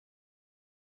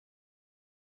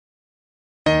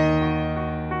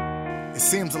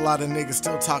Seems a lot of niggas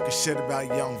still talking shit about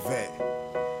young vet.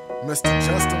 Mr.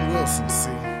 Justin Wilson, see?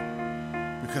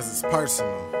 Because it's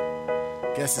personal.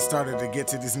 Guess it started to get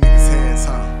to these niggas' heads,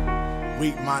 huh?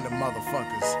 Weak-minded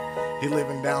motherfuckers. He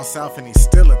living down south and he's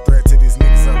still a threat to these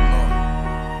niggas up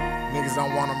north. Niggas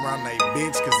don't want him around they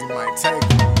bitch cause he might take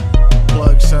them.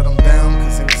 Plug shut him down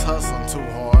cause he was hustling too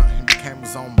hard. He became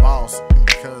his own boss. And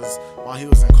because while he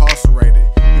was incarcerated,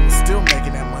 he was still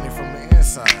making that money from the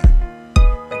inside.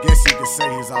 I guess you could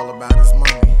say he's all about his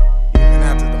money, even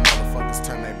after the motherfuckers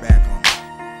turn their back on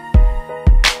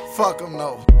him. Fuck him,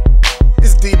 no.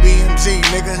 It's DBMG,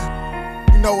 nigga.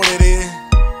 You know what it is.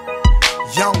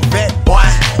 Young vet, boy.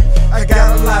 I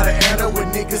got a lot of anger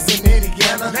with niggas in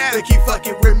Indiana. They keep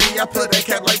fucking with me, I put that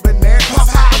cap like bananas.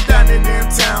 I'm down in them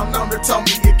town, number told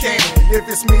me you can't. If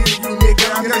it's me or you,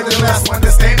 nigga, I'm the last one to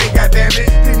stand it, goddammit.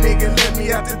 These niggas let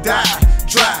me out to die,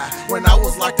 dry, when I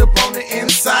was locked up on the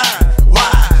inside. Why?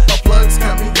 My plugs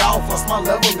coming off, lost my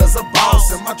level as a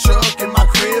boss. In my truck, in my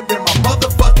crib, and my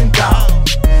motherfucking dog.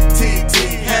 TT,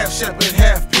 half shepherd,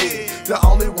 half pig. The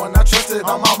only one I trusted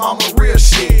on my mama, real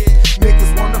shit.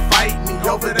 Niggas wanna fight me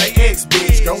over they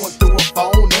ex-bitch. Going through a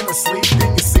phone and a sleep,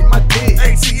 then you see my dick.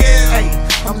 ATL, hey,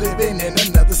 I'm living in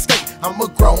another state. I'm a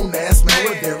grown-ass man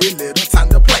with very little time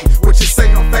to play. What you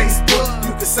say on Facebook,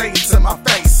 you can say it to my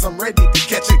face. I'm ready to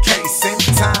catch a case,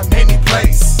 anytime, any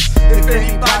place. If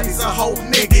anybody's a whole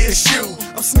nigga, it's you.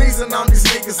 I'm sneezing on these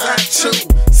niggas, I chew.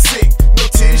 Sick, no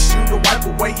tissue to wipe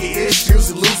away your issues.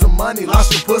 You losing money,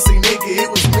 lost your pussy, nigga, it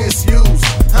was misused.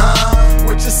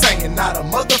 What you saying? Not a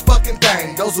motherfucking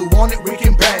thing. Those who want it, we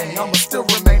can bang. I'ma still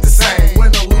remain the same.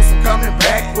 Win or lose, I'm coming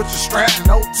back with your strap,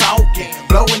 no talking.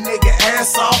 Blow a nigga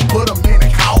ass off, put him in a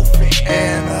coffin.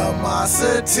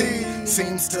 Animosity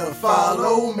seems to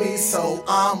follow me, so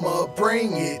I'ma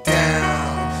bring it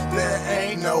down. There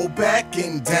ain't no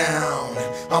backing down.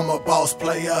 I'm a boss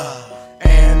player.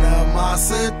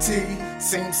 Animosity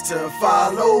seems to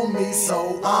follow me,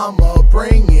 so I'ma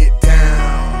bring it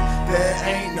down. There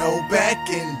ain't no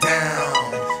backing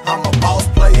down. I'm a boss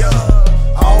player.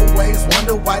 Always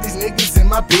wonder why these niggas in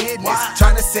my business.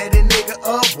 Tryna set a nigga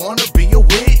up, wanna be a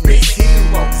witness.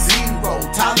 Hero, zero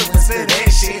tolerance for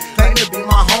that shit. Claim to be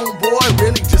my homeboy,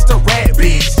 really just a rat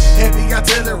bitch. Heavy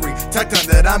artillery tucked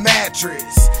under the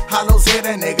mattress. Hollows hit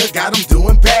a nigga, got him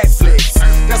doing backflips.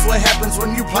 That's what happens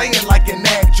when you playing like an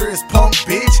actress. Punk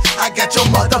bitch, I got your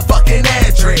motherfucking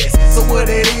address. So what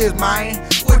it is, man?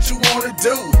 What you wanna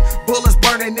do? Bullets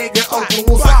burning, nigga, open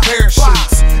wounds like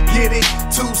parachutes. Get it?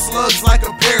 2 slugs like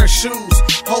a pair of shoes.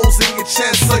 Holes in your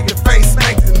chest so your face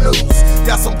make the news.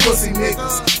 Got some pussy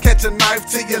niggas, catch a knife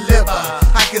to your liver.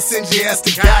 I can send your ass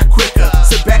to God quicker.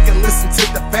 Sit back and listen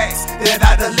to the facts that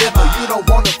I deliver. You don't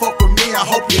wanna fuck with me, I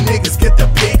hope you niggas get the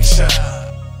big